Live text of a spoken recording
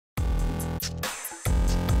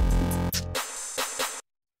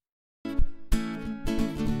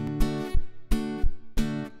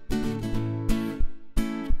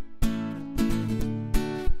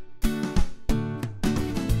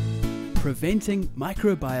Preventing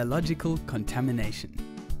microbiological contamination.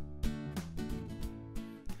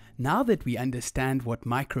 Now that we understand what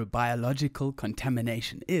microbiological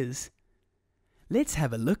contamination is, let's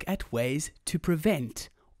have a look at ways to prevent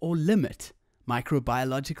or limit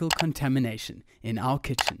microbiological contamination in our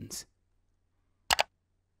kitchens.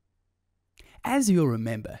 As you'll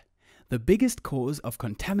remember, the biggest cause of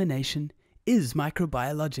contamination is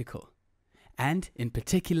microbiological, and in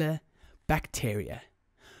particular, bacteria.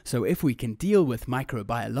 So if we can deal with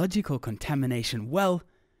microbiological contamination well,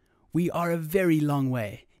 we are a very long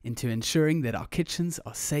way into ensuring that our kitchens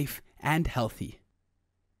are safe and healthy.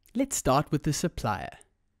 Let's start with the supplier.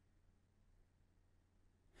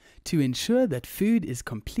 To ensure that food is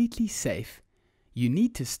completely safe, you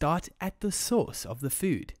need to start at the source of the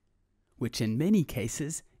food, which in many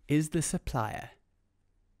cases is the supplier.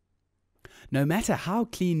 No matter how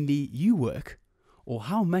cleanly you work, or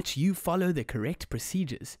how much you follow the correct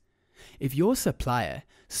procedures, if your supplier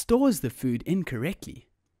stores the food incorrectly,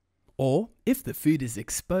 or if the food is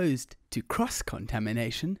exposed to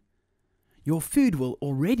cross-contamination, your food will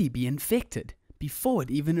already be infected before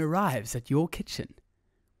it even arrives at your kitchen.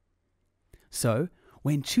 So,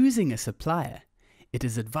 when choosing a supplier, it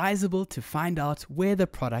is advisable to find out where the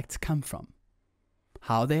products come from,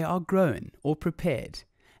 how they are grown or prepared,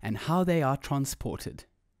 and how they are transported.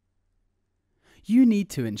 You need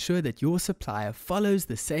to ensure that your supplier follows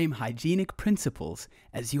the same hygienic principles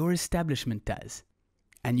as your establishment does,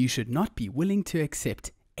 and you should not be willing to accept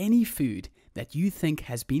any food that you think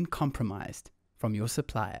has been compromised from your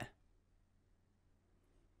supplier.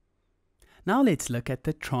 Now let's look at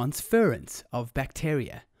the transference of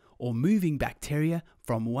bacteria, or moving bacteria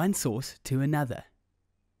from one source to another.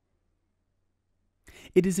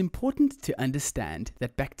 It is important to understand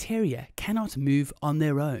that bacteria cannot move on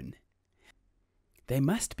their own. They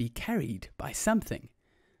must be carried by something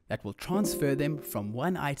that will transfer them from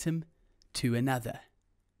one item to another.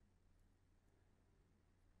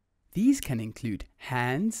 These can include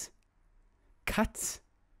hands, cuts,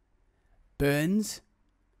 burns,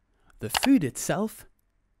 the food itself,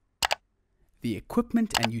 the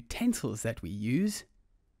equipment and utensils that we use,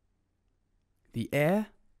 the air,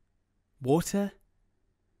 water,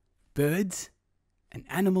 birds and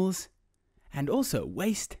animals, and also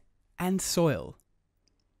waste and soil.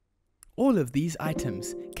 All of these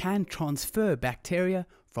items can transfer bacteria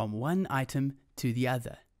from one item to the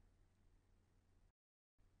other.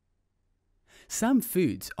 Some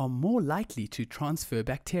foods are more likely to transfer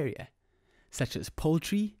bacteria, such as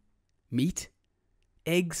poultry, meat,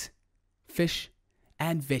 eggs, fish,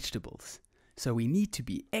 and vegetables, so we need to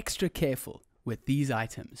be extra careful with these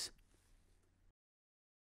items.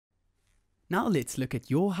 Now let's look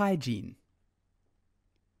at your hygiene.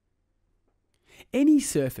 Any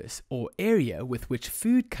surface or area with which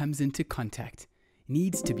food comes into contact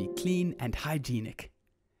needs to be clean and hygienic.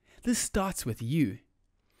 This starts with you.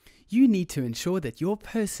 You need to ensure that your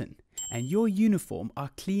person and your uniform are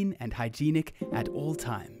clean and hygienic at all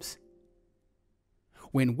times.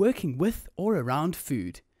 When working with or around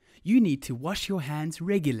food, you need to wash your hands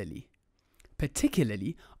regularly,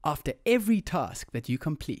 particularly after every task that you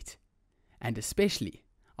complete, and especially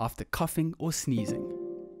after coughing or sneezing.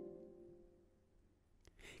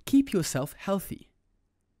 Keep yourself healthy.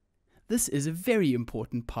 This is a very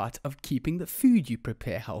important part of keeping the food you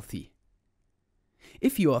prepare healthy.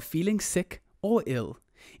 If you are feeling sick or ill,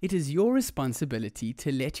 it is your responsibility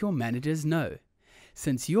to let your managers know,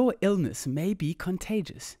 since your illness may be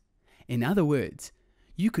contagious. In other words,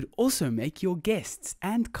 you could also make your guests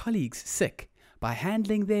and colleagues sick by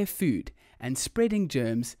handling their food and spreading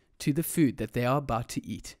germs to the food that they are about to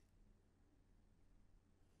eat.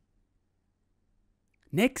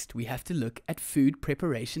 Next, we have to look at food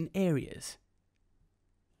preparation areas.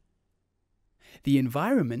 The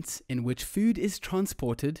environments in which food is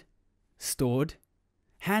transported, stored,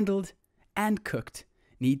 handled, and cooked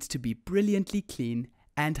needs to be brilliantly clean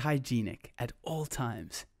and hygienic at all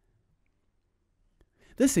times.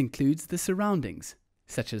 This includes the surroundings,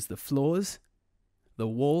 such as the floors, the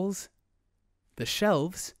walls, the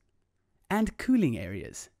shelves, and cooling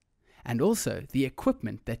areas, and also the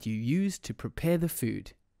equipment that you use to prepare the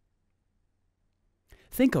food.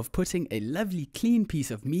 Think of putting a lovely clean piece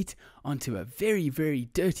of meat onto a very, very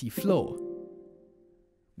dirty floor.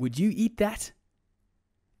 Would you eat that?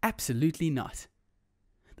 Absolutely not.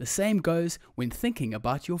 The same goes when thinking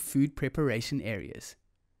about your food preparation areas.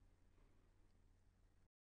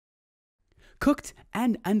 Cooked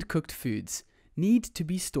and uncooked foods need to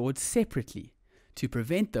be stored separately to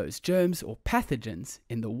prevent those germs or pathogens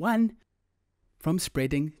in the one from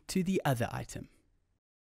spreading to the other item.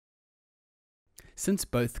 Since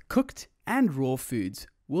both cooked and raw foods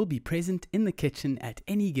will be present in the kitchen at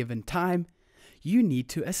any given time, you need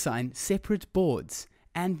to assign separate boards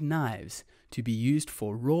and knives to be used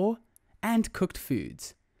for raw and cooked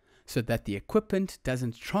foods, so that the equipment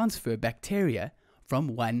doesn't transfer bacteria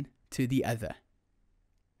from one to the other.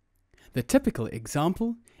 The typical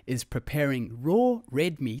example is preparing raw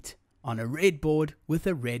red meat on a red board with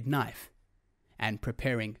a red knife, and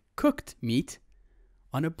preparing cooked meat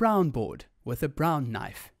on a brown board with a brown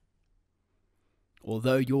knife.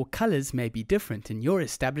 Although your colors may be different in your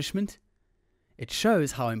establishment, it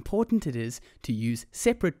shows how important it is to use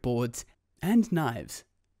separate boards and knives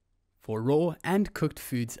for raw and cooked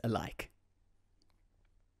foods alike.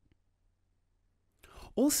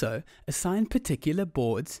 Also, assign particular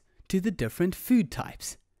boards to the different food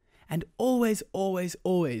types, and always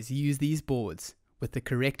use these boards with the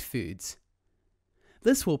correct foods.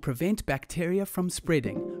 This will prevent bacteria from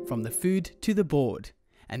spreading from the food to the board,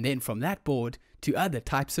 and then from that board to other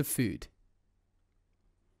types of food.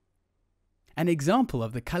 An example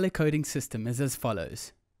of the color coding system is as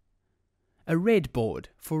follows: a red board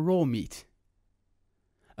for raw meat,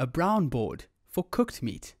 a brown board for cooked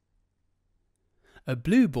meat, a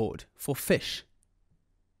blue board for fish,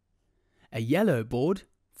 a yellow board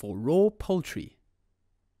for raw poultry,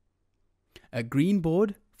 a green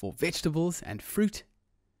board for vegetables and fruit,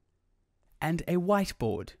 and a white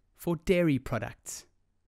board for dairy products.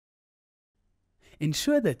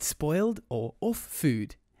 Ensure that spoiled or off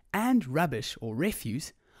food and rubbish or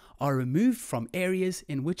refuse are removed from areas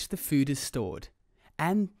in which the food is stored,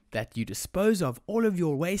 and that you dispose of all of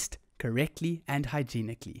your waste correctly and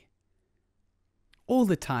hygienically. All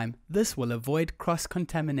the time, this will avoid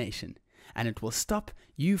cross-contamination, and it will stop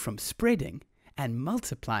you from spreading and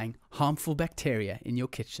multiplying harmful bacteria in your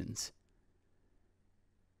kitchens.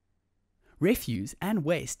 Refuse and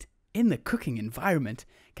waste in the cooking environment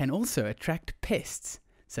can also attract pests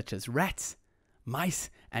such as rats, mice,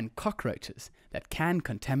 and cockroaches that can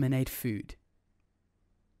contaminate food.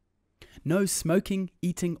 No smoking,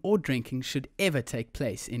 eating, or drinking should ever take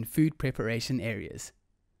place in food preparation areas.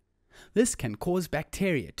 This can cause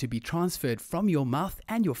bacteria to be transferred from your mouth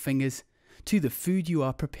and your fingers to the food you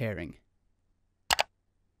are preparing.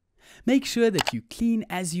 Make sure that you clean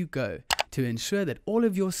as you go to ensure that all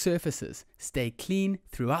of your surfaces stay clean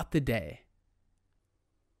throughout the day.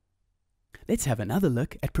 Let's have another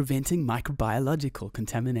look at preventing microbiological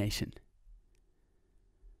contamination.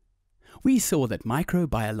 We saw that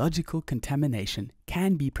microbiological contamination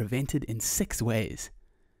can be prevented in 6 ways.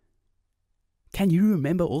 Can you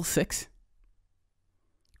remember all 6?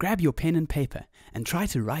 Grab your pen and paper and try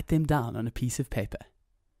to write them down on a piece of paper.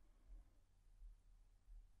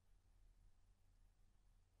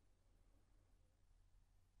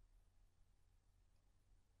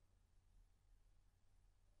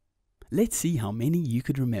 Let's see how many you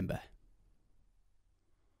could remember.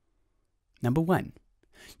 Number 1.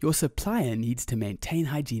 Your supplier needs to maintain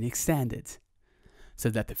hygienic standards so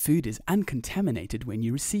that the food is uncontaminated when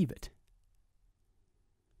you receive it.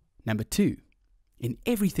 Number 2. In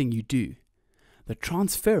everything you do, the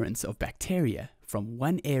transference of bacteria from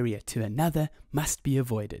one area to another must be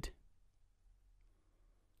avoided.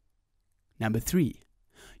 Number 3.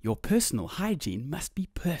 Your personal hygiene must be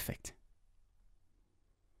perfect.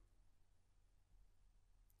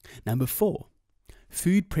 Number 4.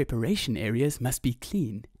 Food preparation areas must be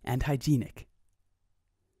clean and hygienic.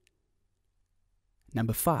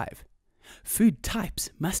 Number 5. Food types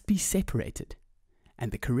must be separated,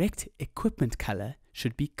 and the correct equipment color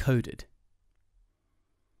should be coded.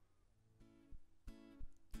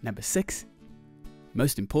 Number 6.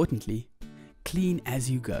 Most importantly, clean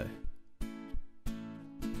as you go.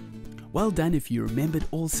 Well done if you remembered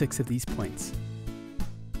all 6 of these points.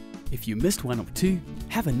 If you missed 1 or 2,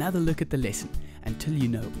 have another look at the lesson until you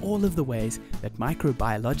know all of the ways that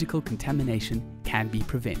microbiological contamination can be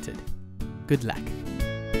prevented. Good luck.